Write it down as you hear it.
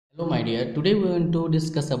Hello my dear, today we are going to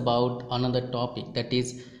discuss about another topic, that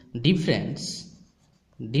is difference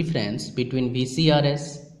between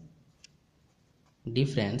VCRS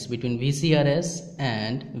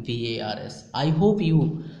and VARS. I hope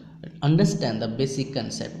you understand the basic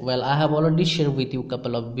concept. Well, I have already shared with you a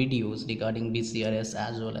couple of videos regarding VCRS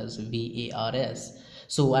as well as VARS,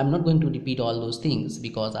 so I'm not going to repeat all those things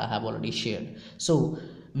because I have already shared. So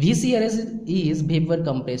VCRS is vapor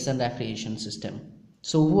compression refrigeration system.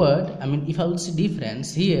 So what I mean, if I will see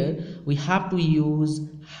difference here, we have to use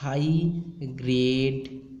high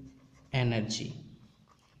grade energy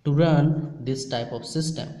to run this type of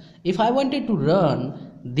system. If I wanted to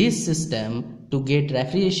run this system to get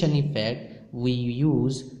refrigeration effect, we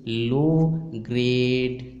use low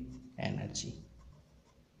grade energy.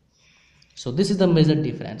 So this is the major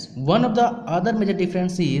difference. One of the other major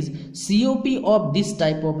difference is COP of this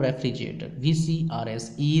type of refrigerator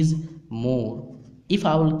VCRS is more. If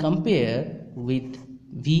I will compare with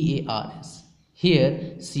VARS,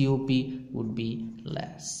 here COP would be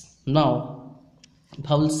less. Now if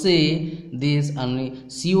I will say this only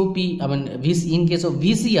COP, in case of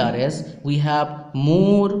VCRS we have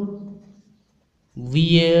more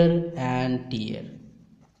wear and tear,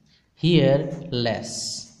 here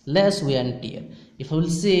less wear and tear. If I will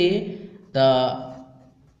say the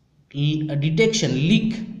detection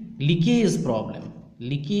leakage problem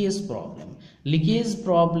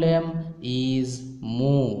is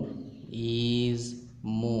more,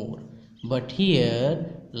 but here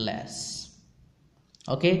less.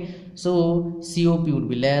 Okay, so COP would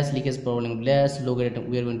be less, leakage problem would be less, low grade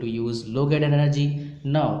we are going to use low grade energy.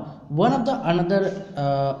 Now one of the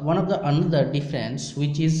another difference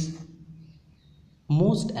which is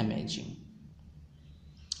most amazing,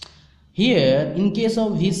 here in case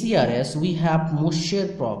of VCRS we have moisture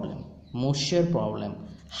problem,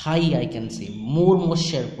 high, I can say more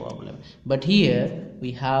moisture problem, but here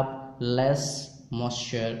we have less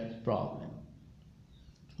moisture problem.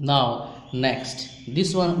 Now next,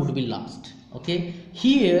 this one would be last. Okay,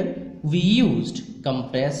 here we used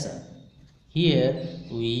compressor,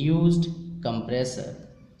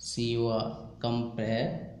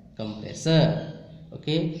 compressor.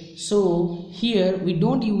 Okay, so here we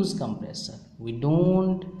don't use compressor,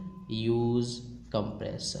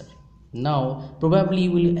 Now probably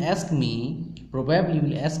you will ask me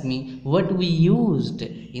what we used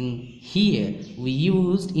in here. We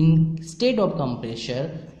used, instead of compressor,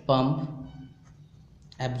 pump,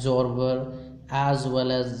 absorber as well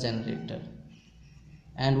as generator,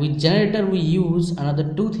 and with generator we use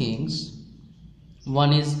another two things.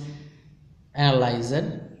 One is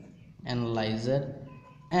analyzer,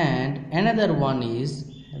 and another one is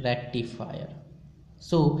rectifier.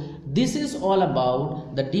 So this is all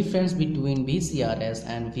about the difference between VCRS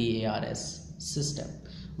and VARS system.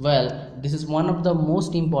 Well, this is one of the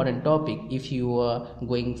most important topic. If you are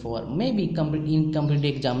going for maybe in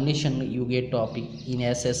complete examination, you get topic in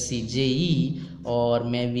SSC JE, or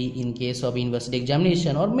maybe in case of university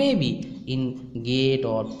examination, or maybe in GATE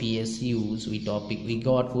or PSUs we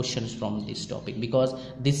got questions from this topic, because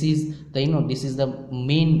this is the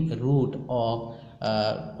main route of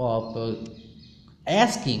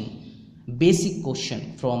asking basic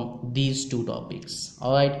question from these two topics.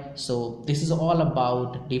 All right, so this is all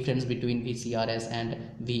about difference between VCRS and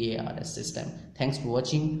VARS system. Thanks for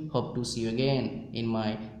watching. Hope to see you again in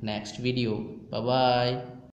my next video. Bye bye.